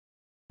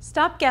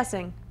Stop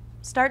guessing.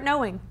 Start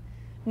knowing.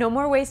 No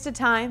more wasted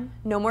time,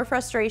 no more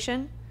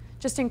frustration,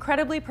 just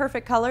incredibly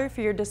perfect color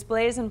for your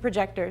displays and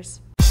projectors.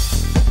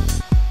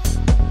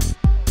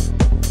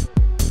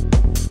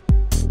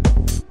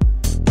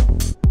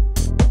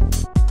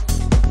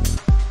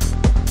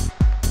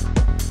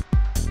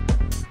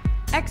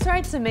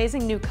 X-rite's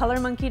amazing new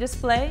ColorMunki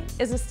display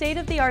is a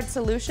state-of-the-art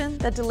solution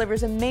that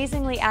delivers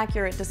amazingly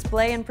accurate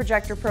display and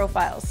projector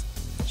profiles,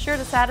 sure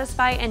to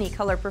satisfy any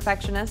color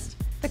perfectionist.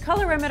 The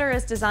colorimeter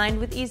is designed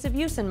with ease of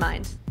use in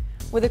mind.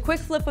 With a quick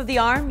flip of the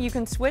arm, you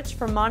can switch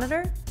from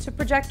monitor to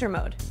projector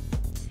mode.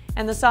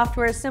 And the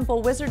software's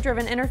simple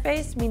wizard-driven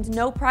interface means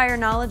no prior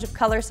knowledge of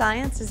color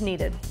science is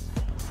needed.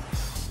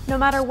 No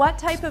matter what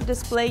type of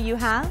display you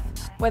have,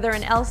 whether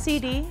an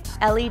LCD,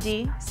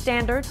 LED,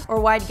 standard,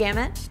 or wide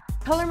gamut,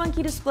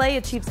 ColorMunki display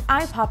achieves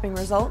eye-popping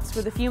results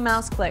with a few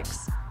mouse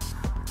clicks.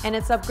 And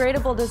its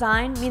upgradable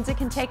design means it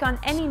can take on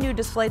any new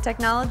display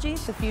technology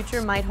the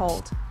future might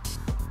hold.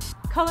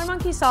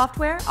 ColorMunki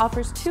software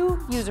offers two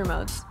user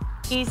modes,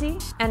 Easy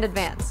and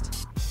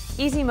Advanced.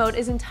 Easy mode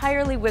is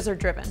entirely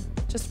wizard-driven.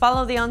 Just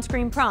follow the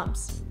on-screen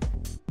prompts.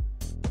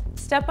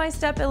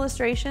 Step-by-step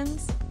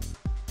illustrations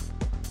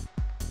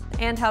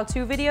and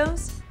how-to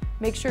videos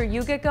make sure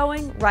you get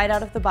going right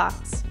out of the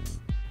box.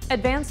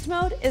 Advanced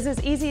mode is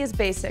as easy as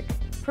basic,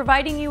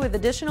 providing you with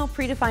additional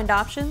predefined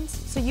options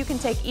so you can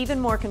take even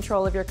more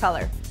control of your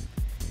color.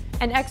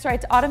 And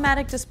X-rite's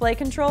automatic display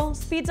control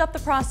speeds up the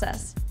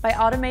process by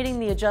automating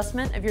the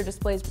adjustment of your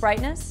display's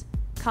brightness,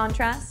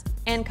 contrast,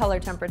 and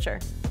color temperature.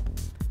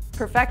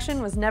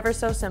 Perfection was never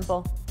so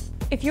simple.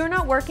 If you're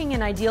not working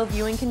in ideal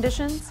viewing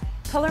conditions,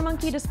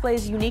 ColorMunki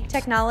display's unique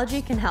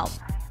technology can help.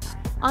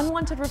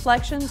 Unwanted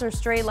reflections or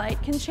stray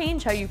light can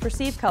change how you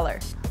perceive color,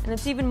 and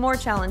it's even more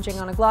challenging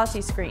on a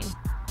glossy screen.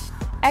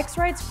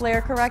 X-rite's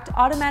Flare Correct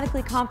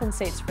automatically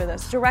compensates for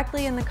this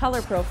directly in the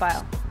color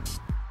profile.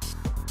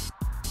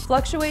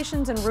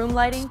 Fluctuations in room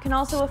lighting can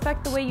also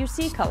affect the way you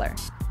see color.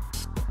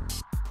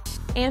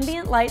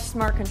 Ambient Light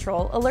Smart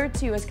Control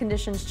alerts you as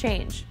conditions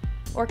change,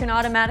 or can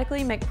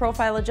automatically make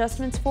profile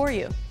adjustments for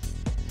you.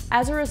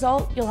 As a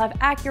result, you'll have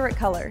accurate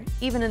color,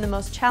 even in the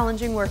most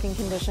challenging working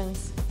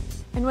conditions.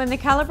 And when the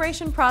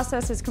calibration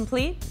process is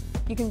complete,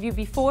 you can view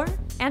before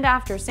and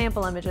after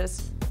sample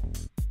images,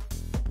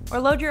 or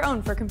load your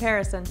own for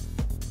comparison.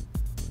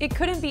 It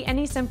couldn't be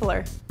any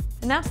simpler,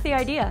 and that's the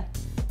idea.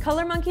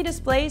 ColorMunki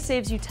display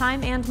saves you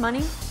time and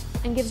money,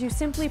 and gives you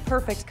simply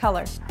perfect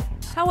color.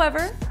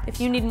 However, if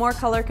you need more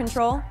color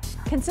control,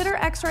 consider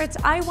X-rite's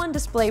i1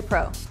 Display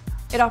Pro.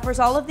 It offers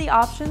all of the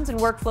options and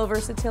workflow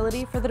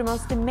versatility for the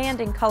most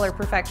demanding color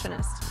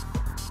perfectionist.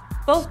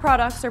 Both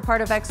products are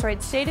part of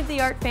X-rite's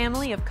state-of-the-art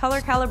family of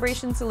color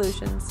calibration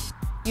solutions,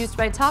 used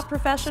by top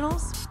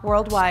professionals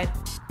worldwide.